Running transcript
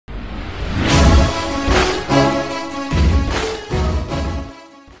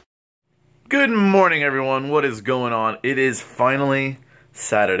Good morning, everyone. What is going on? It is finally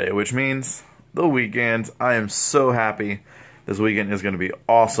Saturday, which means the weekend. I am so happy. This weekend is going to be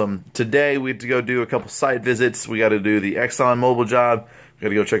awesome. Today, we have to go do a couple site visits. We got to do the EXXONMOBIL job. We got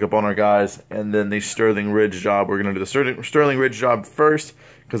to go check up on our guys. And then the Sterling Ridge job. We're going to do the Sterling Ridge job first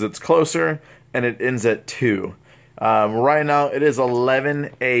because it's closer and it ends at 2. Right now, it is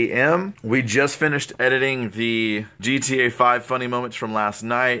 11 a.m. We just finished editing the GTA 5 funny moments from last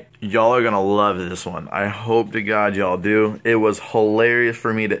night. Y'all are gonna love this one. I hope to God y'all do. It was hilarious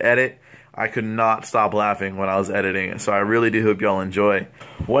for me to edit. I could not stop laughing when I was editing it, so I really do hope y'all enjoy.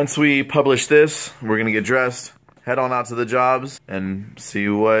 Once we publish this, we're gonna get dressed, head on out to the jobs, and see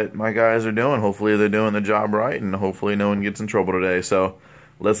what my guys are doing. Hopefully they're doing the job right, and hopefully no one gets in trouble today. So,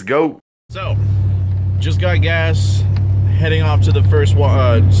 let's go. So, just got gas, heading off to the first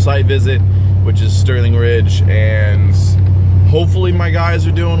site visit, which is Sterling Ridge, and hopefully my guys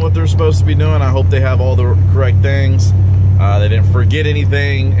are doing what they're supposed to be doing. I hope they have all the correct things. They didn't forget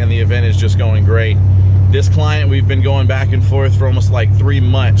anything, and the event is just going great. This client, we've been going back and forth for almost like 3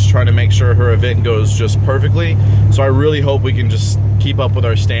 months trying to make sure her event goes just perfectly. So I really hope we can just keep up with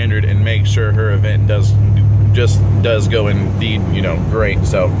our standard and make sure her event does go indeed, you know, great.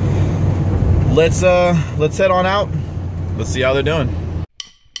 So let's head on out. Let's see how they're doing.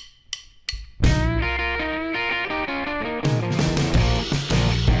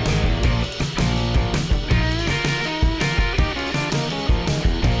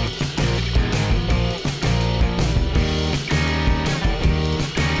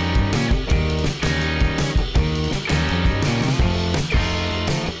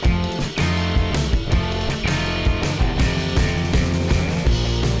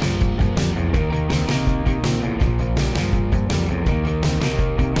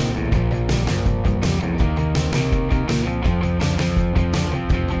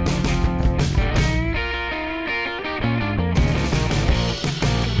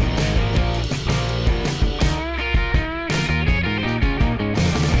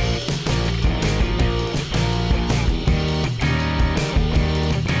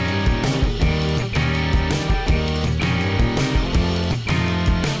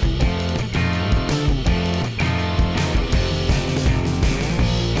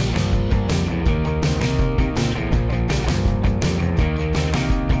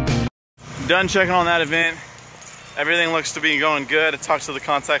 Done checking on that event. Everything looks to be going good. I talked to the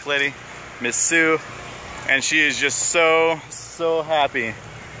contact lady, Miss Sue, and she is just so happy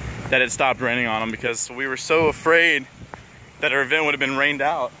that it stopped raining on them, because we were so afraid that our event would have been rained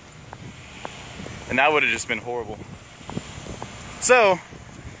out, and that would have just been horrible. So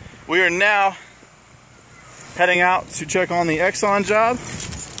we are now heading out to check on the Exxon job,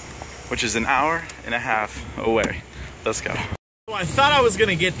 which is an hour and a half away. Let's go. So I thought I was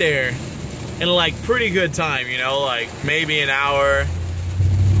gonna get there in like pretty good time, you know, like maybe an hour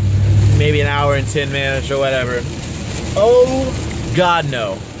and 10 minutes or whatever. Oh God,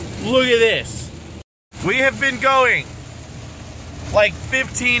 no. Look at this. We have been going like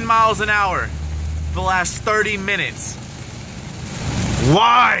 15 miles an hour for the last 30 minutes.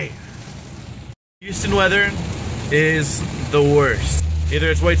 Why? Houston weather is the worst. Either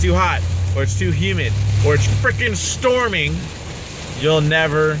it's way too hot, or it's too humid, or it's freaking storming. You'll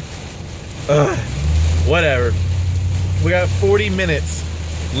never whatever. We got 40 minutes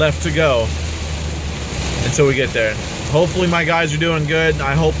left to go until we get there. Hopefully my guys are doing good.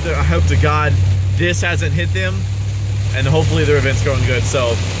 I hope to God this hasn't hit them, and hopefully their event's going good.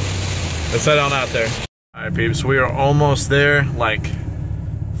 So let's head on out there. All right, peeps, we are almost there, like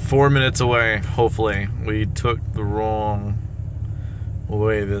 4 minutes away. Hopefully we took the wrong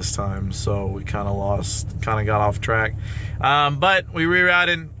way this time, so we kind of got off track, but we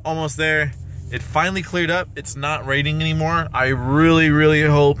rerouted, almost there. It finally cleared up. It's not raining anymore. I really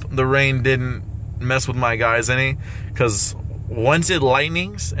hope the rain didn't mess with my guys any, because once it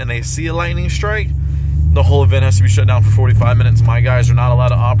lightnings and they see a lightning strike, the whole event has to be shut down for 45 minutes. My guys are not allowed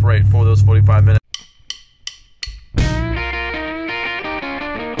to operate for those 45 minutes.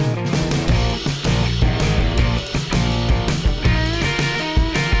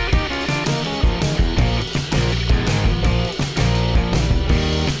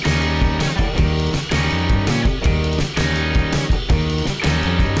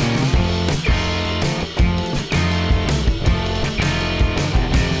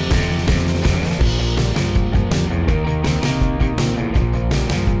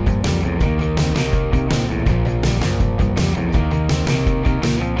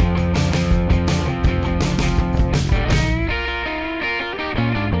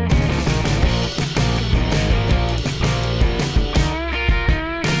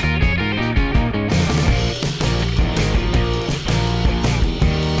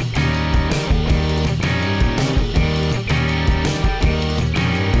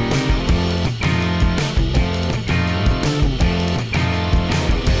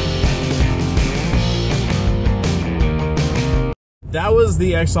 that was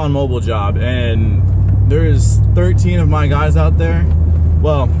the EXXONMOBIL job, and there's 13 of my guys out there.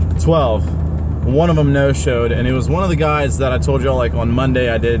 Well, 12. One of them no-showed, and it was one of the guys that I told y'all, like, on Monday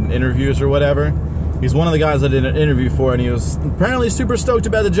I did interviews or whatever. He's one of the guys I did an interview for, and he was apparently super stoked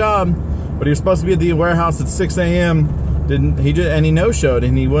about the job, but he was supposed to be at the warehouse at 6 a.m. And he no-showed,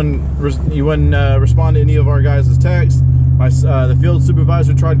 and he wouldn't respond to any of our guys' texts. The field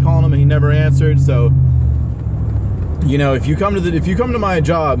supervisor tried calling him, and he never answered. So, you know, if you come to my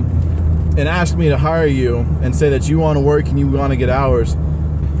job and ask me to hire you and say that you want to work and you want to get hours,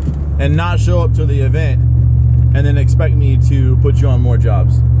 and not show up to the event, and then expect me to put you on more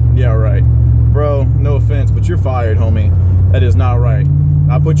jobs, yeah, right, bro. No offense, but you're fired, homie. That is not right.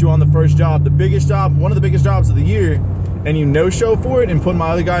 I put you on the first job, the biggest job, one of the biggest jobs of the year, and you no-show for it and put my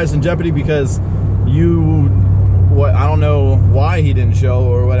other guys in jeopardy because I don't know why he didn't show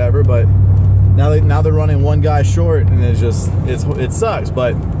or whatever, but now they're running one guy short, and it sucks.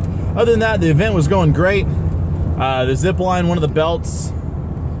 But other than that, the event was going great. The zip line, one of the belts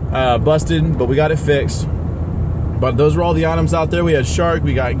busted, but we got it fixed. But those were all the items out there. We had shark,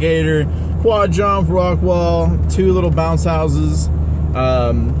 we got gator, quad jump, rock wall, 2 little bounce houses,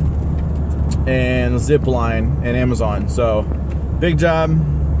 and zip line and Amazon. So big job,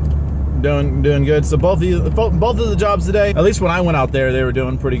 doing good. So both of the jobs today, at least when I went out there, they were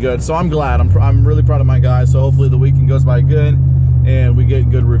doing pretty good. So I'm glad. I'm really proud of my guys. So hopefully the weekend goes by good and we get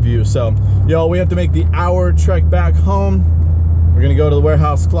good reviews. So yo, we have to make the hour trek back home. We're gonna go to the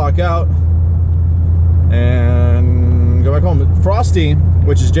warehouse, clock out, and go back home. Frosty,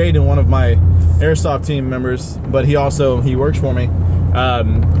 which is Jaden, one of my airsoft team members, but he works for me.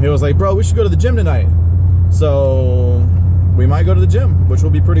 He was like, bro, we should go to the gym tonight. So we might go to the gym, which will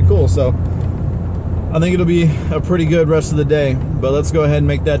be pretty cool. So I think it'll be a pretty good rest of the day. But let's go ahead and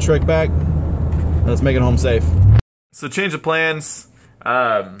make that trek back. Let's make it home safe. So change of plans.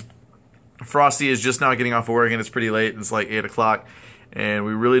 Frosty is just now getting off of work, and it's pretty late. It's like 8 o'clock, and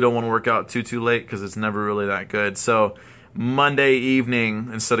we really don't want to work out too late because it's never really that good. So Monday evening,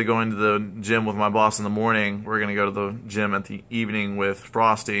 instead of going to the gym with my boss in the morning, we're gonna go to the gym at the evening with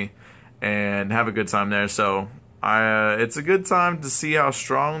Frosty and have a good time there. So it's a good time to see how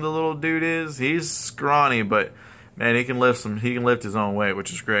strong the little dude is. He's scrawny, but man, he can lift his own weight,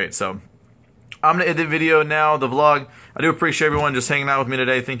 which is great. So I'm gonna end the video now, the vlog. I do appreciate everyone just hanging out with me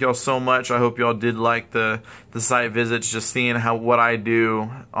today. Thank y'all so much. I hope y'all did like the site visits, just seeing what I do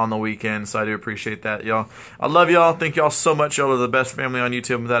on the weekend. So I do appreciate that, y'all. I love y'all. Thank y'all so much. Y'all are the best family on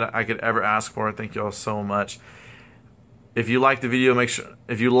YouTube that I could ever ask for. Thank y'all so much. If you liked the video, make sure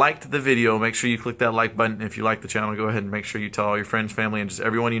you click that like button. If you like the channel, go ahead and make sure you tell all your friends, family, and just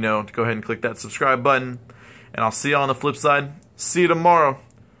everyone you know to go ahead and click that subscribe button. And I'll see y'all on the flip side. See you tomorrow.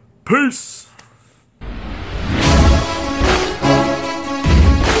 Peace.